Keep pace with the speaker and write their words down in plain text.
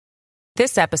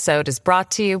This episode is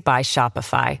brought to you by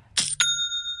Shopify.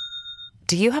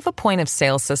 Do you have a point of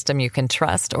sale system you can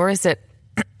trust, or is it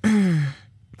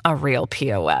a real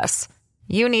POS?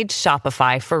 You need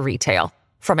Shopify for retail.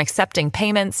 From accepting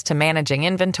payments to managing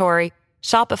inventory,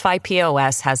 Shopify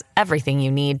POS has everything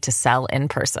you need to sell in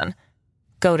person.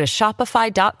 Go to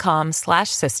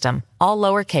shopify.com/system, all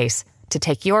lowercase, to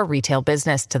take your retail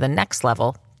business to the next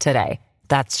level today.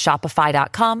 That's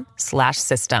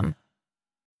shopify.com/system.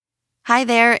 Hi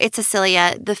there, it's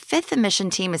Cecilia. The Fifth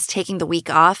Emission team is taking the week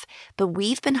off, but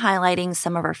we've been highlighting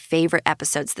some of our favorite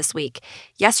episodes this week.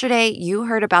 Yesterday, you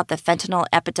heard about the fentanyl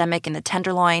epidemic in the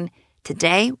Tenderloin.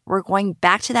 Today, we're going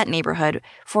back to that neighborhood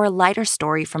for a lighter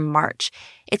story from March.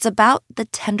 It's about the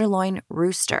Tenderloin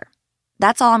rooster.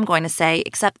 That's all I'm going to say,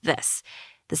 except this.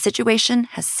 The situation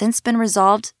has since been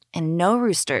resolved, and no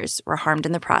roosters were harmed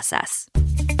in the process.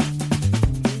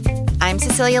 I'm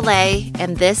Cecilia Lay,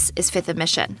 and this is Fifth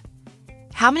Emission.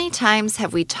 How many times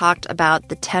have we talked about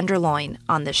the Tenderloin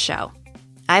on this show?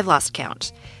 I've lost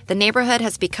count. The neighborhood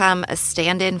has become a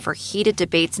stand-in for heated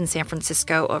debates in San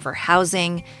Francisco over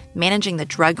housing, managing the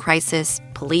drug crisis,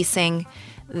 policing.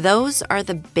 Those are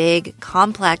the big,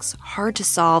 complex,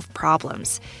 hard-to-solve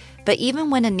problems. But even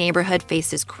when a neighborhood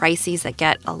faces crises that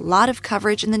get a lot of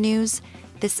coverage in the news,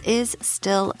 this is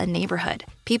still a neighborhood.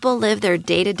 People live their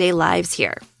day-to-day lives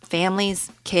here. Families,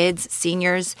 kids,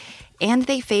 seniors, and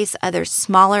they face other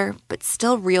smaller but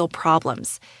still real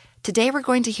problems. Today we're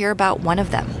going to hear about one of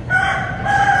them.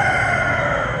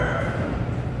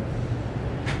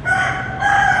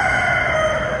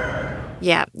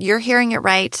 Yeah, you're hearing it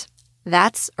right.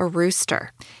 That's a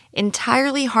rooster.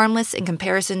 Entirely harmless in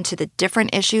comparison to the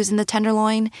different issues in the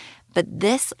Tenderloin, but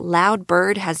this loud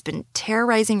bird has been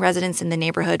terrorizing residents in the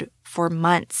neighborhood for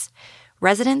months.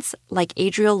 Residents like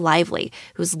Adriel Lively,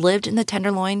 who's lived in the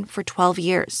Tenderloin for 12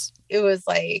 years. It was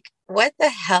like, what the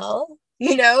hell?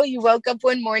 You know, you woke up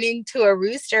one morning to a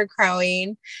rooster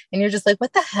crowing and you're just like,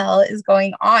 what the hell is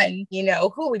going on? You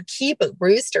know, who would keep a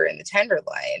rooster in the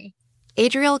Tenderloin?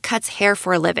 Adriel cuts hair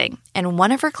for a living, and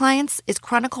one of her clients is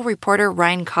Chronicle reporter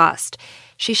Ryan Cost.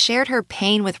 She shared her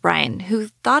pain with Ryan, who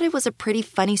thought it was a pretty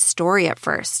funny story at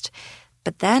first.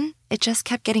 But then it just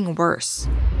kept getting worse.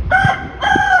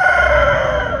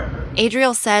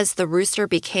 Adriel says the rooster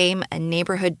became a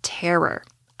neighborhood terror.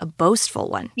 A boastful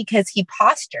one. Because he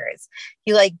postures.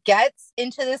 He gets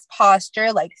into this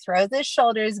posture, throws his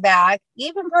shoulders back.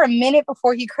 Even for a minute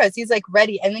before he crows, he's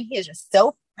ready. And then he is just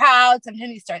so proud.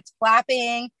 Sometimes he starts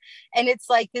flapping. And it's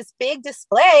this big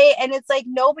display. And it's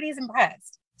nobody's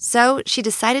impressed. So she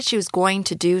decided she was going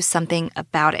to do something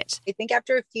about it. I think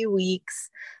after a few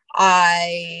weeks,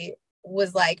 I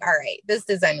was all right, this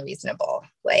is unreasonable.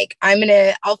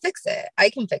 I'll fix it.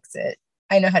 I can fix it.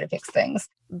 I know how to fix things.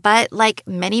 But like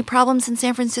many problems in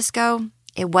San Francisco,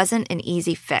 it wasn't an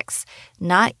easy fix,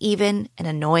 not even an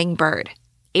annoying bird.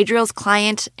 Adriel's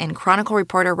client and Chronicle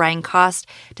reporter Ryan Cost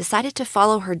decided to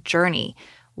follow her journey.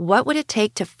 What would it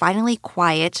take to finally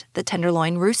quiet the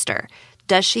Tenderloin rooster?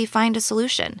 Does she find a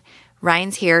solution?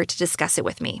 Ryan's here to discuss it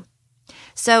with me.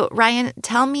 So, Ryan,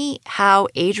 tell me how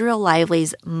Adriel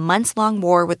Lively's months-long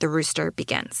war with the rooster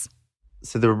begins.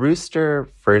 So the rooster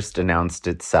first announced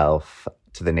itself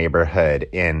to the neighborhood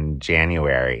in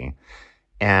January.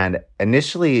 And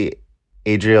initially,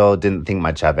 Adriel didn't think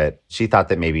much of it. She thought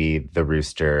that maybe the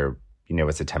rooster,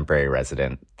 was a temporary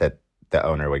resident that the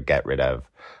owner would get rid of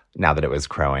now that it was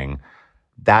crowing.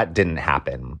 That didn't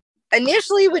happen.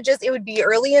 Initially, it would be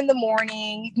early in the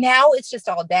morning. Now it's just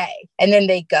all day. And then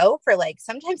they go for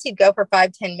sometimes he'd go for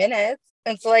 5-10 minutes.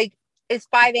 And so it's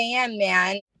 5 a.m.,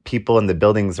 man. People in the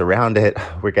buildings around it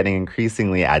were getting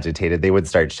increasingly agitated. They would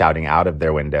start shouting out of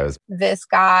their windows. This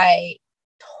guy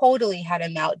totally had a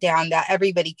meltdown that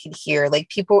everybody could hear.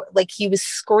 People, he was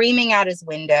screaming out his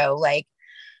window,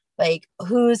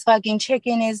 whose fucking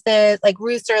chicken is this?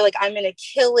 Rooster, I'm going to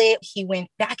kill it. He went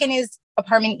back in his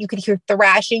apartment. You could hear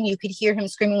thrashing. You could hear him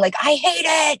screaming I hate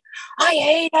it. I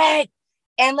hate it.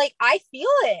 And I feel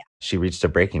it. She reached a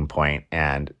breaking point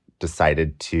and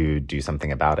decided to do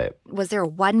something about it. Was there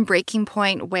one breaking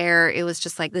point where it was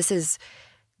just this is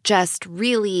just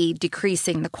really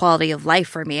decreasing the quality of life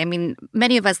for me? I mean,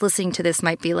 many of us listening to this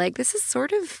might be this is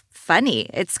sort of funny.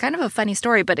 It's kind of a funny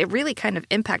story, but it really kind of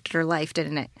impacted her life,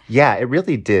 didn't it? Yeah, it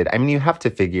really did. I mean, you have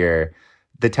to figure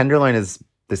the Tenderloin is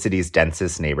the city's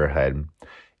densest neighborhood.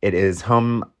 It is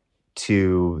home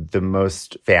to the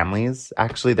most families.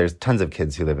 Actually, there's tons of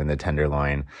kids who live in the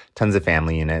Tenderloin, tons of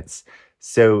family units.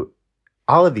 So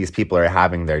all of these people are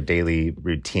having their daily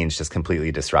routines just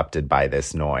completely disrupted by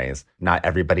this noise. Not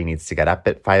everybody needs to get up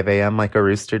at 5 a.m. like a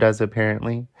rooster does,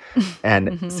 apparently.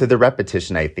 And so the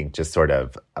repetition, I think, just sort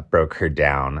of broke her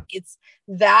down. It's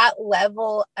that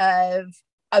level of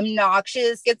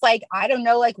obnoxious. It's like, I don't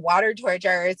know, like water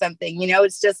torture or something,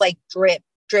 it's just like drip,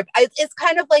 drip. It's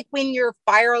kind of like when your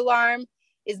fire alarm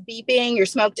is beeping, your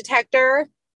smoke detector,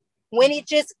 when it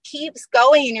just keeps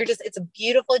going and it's a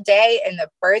beautiful day and the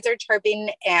birds are chirping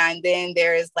and then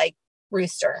there's like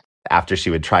rooster. After she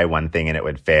would try one thing and it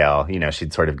would fail,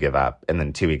 she'd sort of give up. And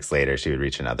then 2 weeks later, she would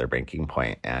reach another breaking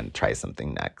point and try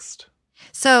something next.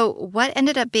 So what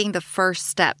ended up being the first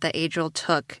step that Adriel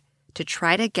took to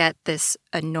try to get this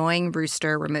annoying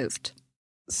rooster removed?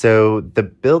 So the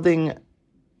building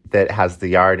that has the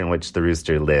yard in which the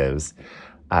rooster lives,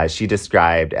 she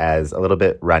described as a little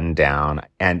bit run down,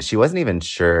 and she wasn't even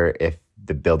sure if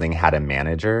the building had a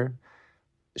manager.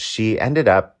 She ended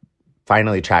up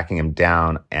finally tracking him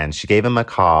down, and she gave him a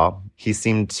call. He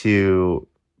seemed to,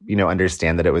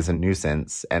 understand that it was a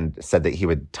nuisance and said that he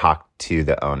would talk to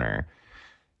the owner.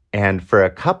 And for a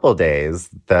couple days,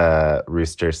 the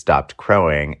rooster stopped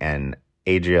crowing, and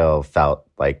Adriel felt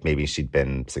like maybe she'd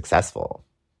been successful.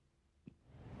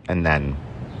 And then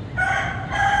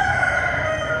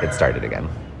it started again.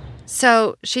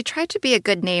 So she tried to be a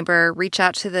good neighbor, reach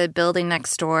out to the building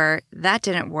next door. That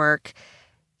didn't work.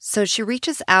 So she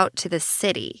reaches out to the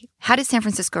city. How did San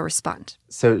Francisco respond?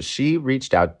 So she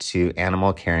reached out to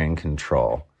Animal Care and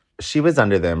Control. She was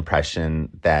under the impression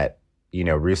that,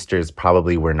 roosters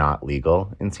probably were not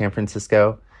legal in San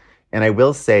Francisco. And I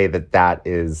will say that that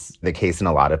is the case in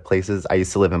a lot of places. I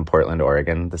used to live in Portland,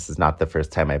 Oregon. This is not the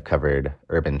first time I've covered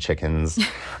urban chickens.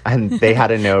 And they had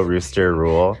a no rooster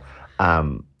rule.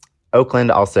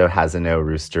 Oakland also has a no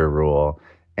rooster rule.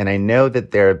 And I know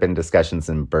that there have been discussions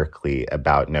in Berkeley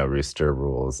about no rooster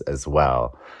rules as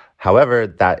well. However,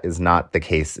 that is not the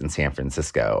case in San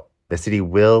Francisco. The city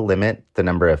will limit the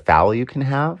number of fowl you can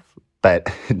have, but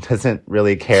it doesn't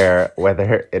really care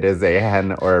whether it is a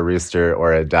hen or a rooster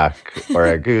or a duck or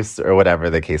a goose or whatever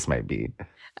the case might be.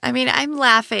 I mean, I'm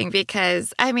laughing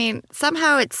because,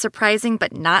 somehow it's surprising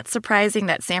but not surprising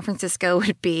that San Francisco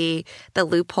would be the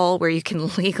loophole where you can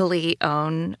legally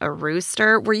own a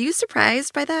rooster. Were you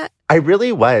surprised by that? I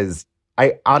really was.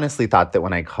 I honestly thought that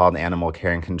when I called Animal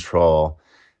Care and Control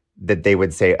that they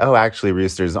would say, oh, actually,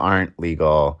 roosters aren't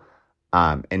legal.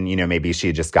 And, maybe she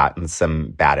had just gotten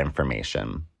some bad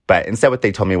information. But instead what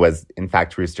they told me was, in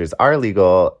fact, roosters are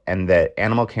legal and that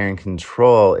Animal Care and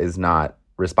Control is not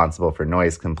responsible for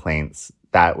noise complaints.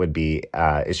 That would be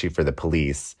an issue for the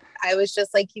police. I was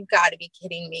just like, you've got to be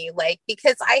kidding me.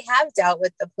 Because I have dealt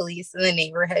with the police in the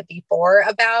neighborhood before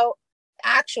about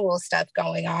actual stuff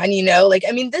going on,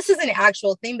 this is an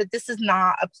actual thing, but this is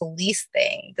not a police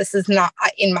thing. This is not,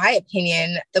 in my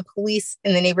opinion, the police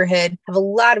in the neighborhood have a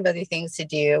lot of other things to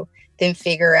do than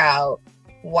figure out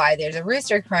why there's a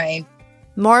rooster crowing.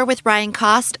 More with Ryan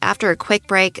Cost after a quick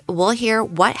break. We'll hear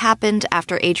what happened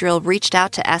after Adriel reached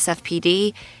out to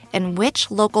SFPD and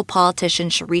which local politician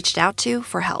she reached out to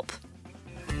for help.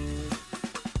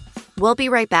 We'll be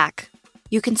right back.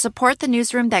 You can support the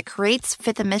newsroom that creates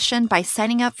Fifth and Mission by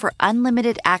signing up for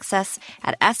unlimited access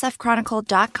at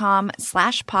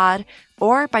sfchronicle.com/pod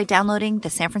or by downloading the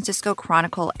San Francisco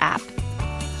Chronicle app.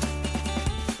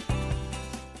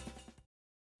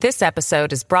 This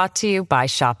episode is brought to you by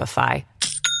Shopify.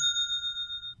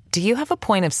 Do you have a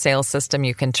point of sale system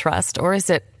you can trust, or is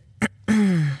it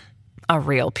a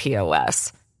real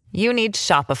POS? You need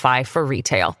Shopify for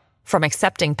retail. From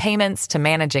accepting payments to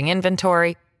managing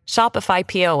inventory, Shopify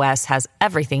POS has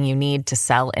everything you need to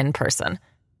sell in person.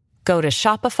 Go to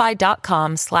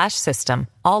shopify.com/system,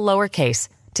 all lowercase,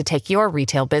 to take your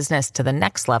retail business to the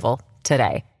next level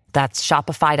today. That's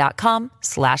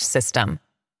shopify.com/system.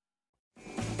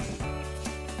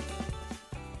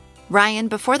 Ryan,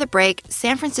 before the break,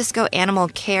 San Francisco Animal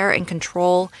Care and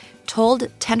Control told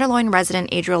Tenderloin resident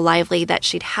Adriel Lively that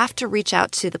she'd have to reach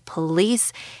out to the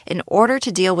police in order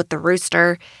to deal with the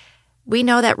rooster. We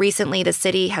know that recently the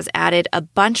city has added a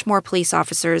bunch more police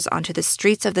officers onto the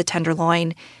streets of the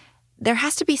Tenderloin. There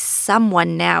has to be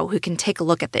someone now who can take a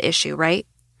look at the issue, right?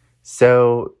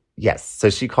 So, yes. So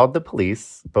she called the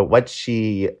police, but what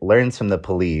she learns from the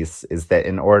police is that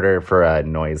in order for a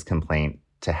noise complaint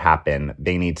to happen,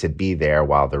 they need to be there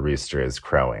while the rooster is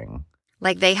crowing.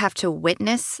 Like they have to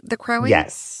witness the crowing?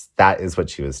 Yes, that is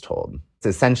what she was told. So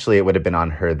essentially, it would have been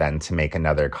on her then to make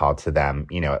another call to them,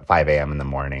 at 5 a.m. in the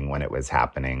morning when it was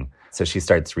happening. So she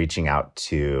starts reaching out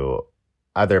to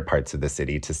other parts of the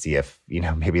city to see if,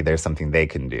 maybe there's something they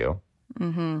can do.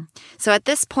 So at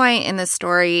this point in the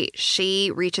story,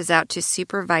 she reaches out to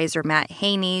Supervisor Matt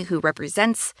Haney, who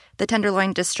represents the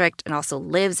Tenderloin District and also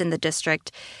lives in the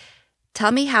district.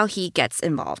 Tell me how he gets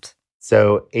involved.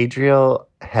 So Adriel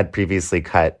had previously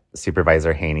cut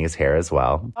Supervisor Haney's hair as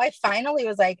well. I finally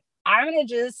was like, I'm going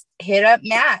to just hit up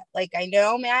Matt. Like, I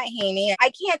know Matt Haney.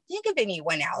 I can't think of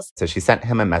anyone else. So she sent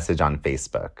him a message on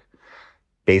Facebook,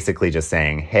 basically just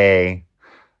saying, hey,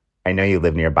 I know you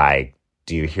live nearby.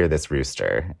 Do you hear this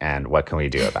rooster? And what can we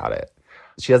do about it?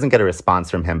 She doesn't get a response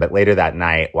from him, but later that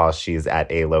night, while she's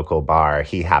at a local bar,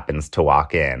 he happens to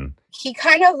walk in. He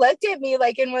kind of looked at me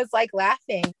like and was like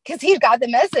laughing because he got the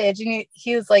message. And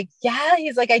he was like, yeah,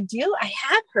 he's like, I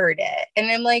have heard it.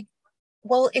 And I'm like,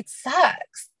 well, it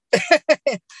sucks.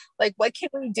 Like, what can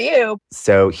we do?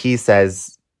 So he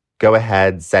says, go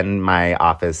ahead, send my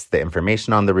office the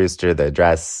information on the rooster, the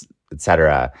address,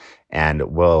 etc., and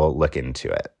we'll look into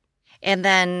it. And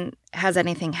then has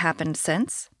anything happened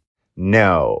since?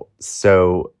 No.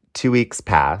 So 2 weeks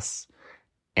pass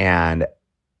and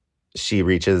she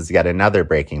reaches yet another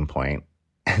breaking point.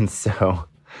 And so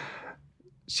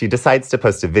she decides to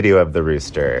post a video of the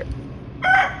rooster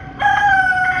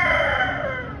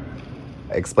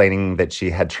explaining that she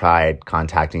had tried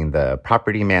contacting the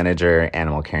property manager,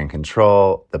 animal care and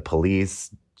control, the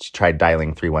police. She tried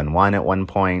dialing 311 at one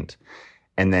point.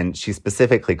 And then she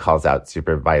specifically calls out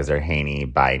Supervisor Haney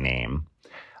by name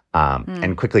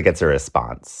and quickly gets a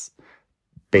response,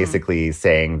 basically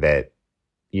saying that,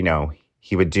 you know,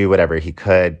 he would do whatever he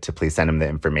could to please send him the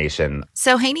information.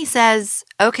 So Haney says,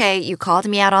 okay, you called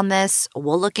me out on this.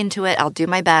 We'll look into it. I'll do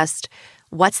my best.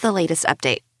 What's the latest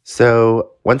update?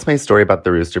 So once my story about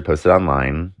the rooster posted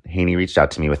online, Haney reached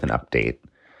out to me with an update.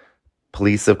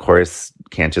 Police, of course,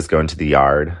 can't just go into the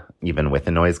yard, even with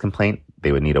a noise complaint.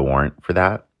 They would need a warrant for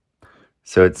that.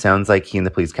 So it sounds like he and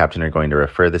the police captain are going to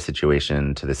refer the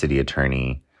situation to the city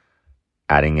attorney,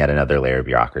 adding yet another layer of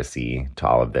bureaucracy to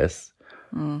all of this.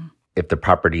 If the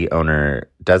property owner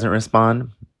doesn't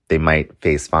respond, they might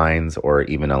face fines or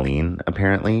even a lien,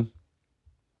 apparently.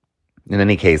 In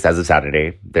any case, as of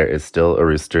Saturday, there is still a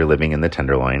rooster living in the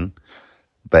Tenderloin,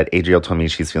 but Adriel told me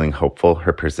she's feeling hopeful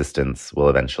her persistence will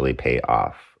eventually pay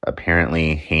off.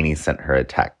 Apparently, Haney sent her a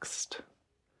text.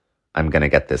 I'm going to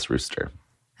get this rooster.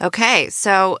 Okay,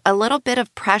 so a little bit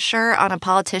of pressure on a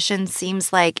politician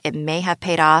seems like it may have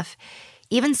paid off.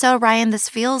 Even so, Ryan, this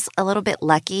feels a little bit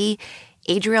lucky.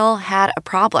 Adriel had a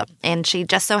problem, and she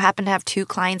just so happened to have two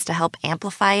clients to help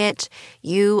amplify it.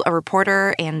 You, a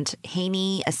reporter, and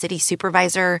Haney, a city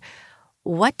supervisor.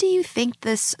 What do you think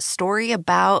this story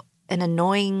about an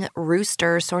annoying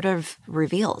rooster sort of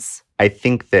reveals? I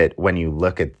think that when you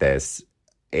look at this,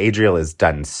 Adriel has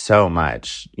done so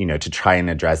much, you know, to try and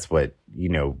address what, you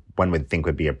know, one would think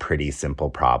would be a pretty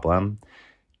simple problem.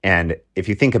 And if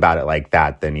you think about it like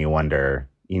that, then you wonder,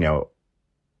 you know,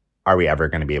 are we ever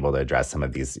going to be able to address some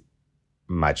of these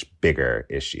much bigger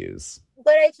issues?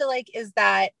 What I feel like is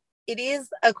that it is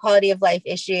a quality of life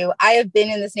issue. I have been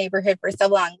in this neighborhood for so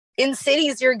long. In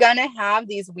cities, you're going to have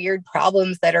these weird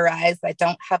problems that arise that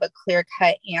don't have a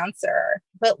clear-cut answer.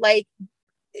 But like,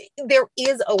 there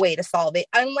is a way to solve it.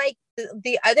 Unlike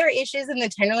the other issues in the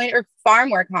Tenderloin are far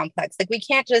more complex. Like, we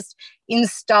can't just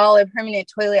install a permanent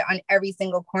toilet on every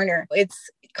single corner. It's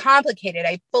complicated.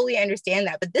 I fully understand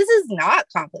that. But this is not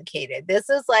complicated. This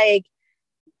is like,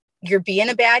 you're being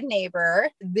a bad neighbor.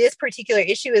 This particular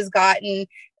issue has gotten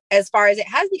as far as it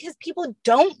has because people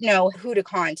don't know who to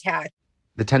contact.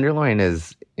 The Tenderloin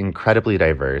is incredibly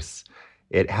diverse.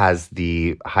 It has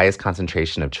the highest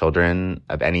concentration of children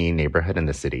of any neighborhood in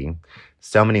the city.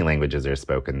 So many languages are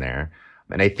spoken there.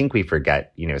 And I think we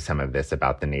forget, you know, some of this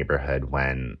about the neighborhood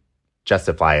when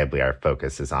justifiably our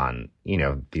focus is on, you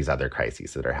know, these other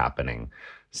crises that are happening.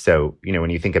 So, you know, when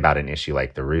you think about an issue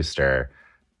like the rooster,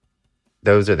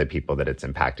 those are the people that it's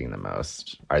impacting the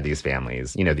most, are these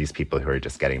families, you know, these people who are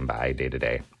just getting by day to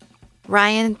day.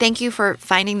 Ryan, thank you for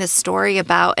finding this story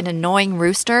about an annoying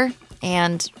rooster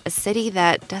and a city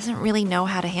that doesn't really know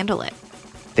how to handle it.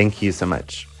 Thank you so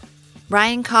much.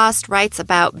 Ryan Cost writes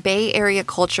about Bay Area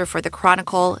culture for The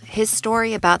Chronicle. His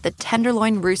story about the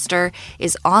Tenderloin rooster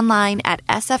is online at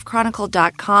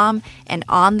sfchronicle.com and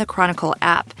on the Chronicle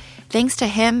app. Thanks to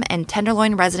him and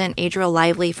Tenderloin resident Adriel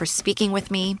Lively for speaking with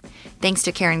me. Thanks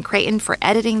to Karen Creighton for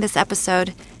editing this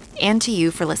episode, and to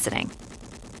you for listening.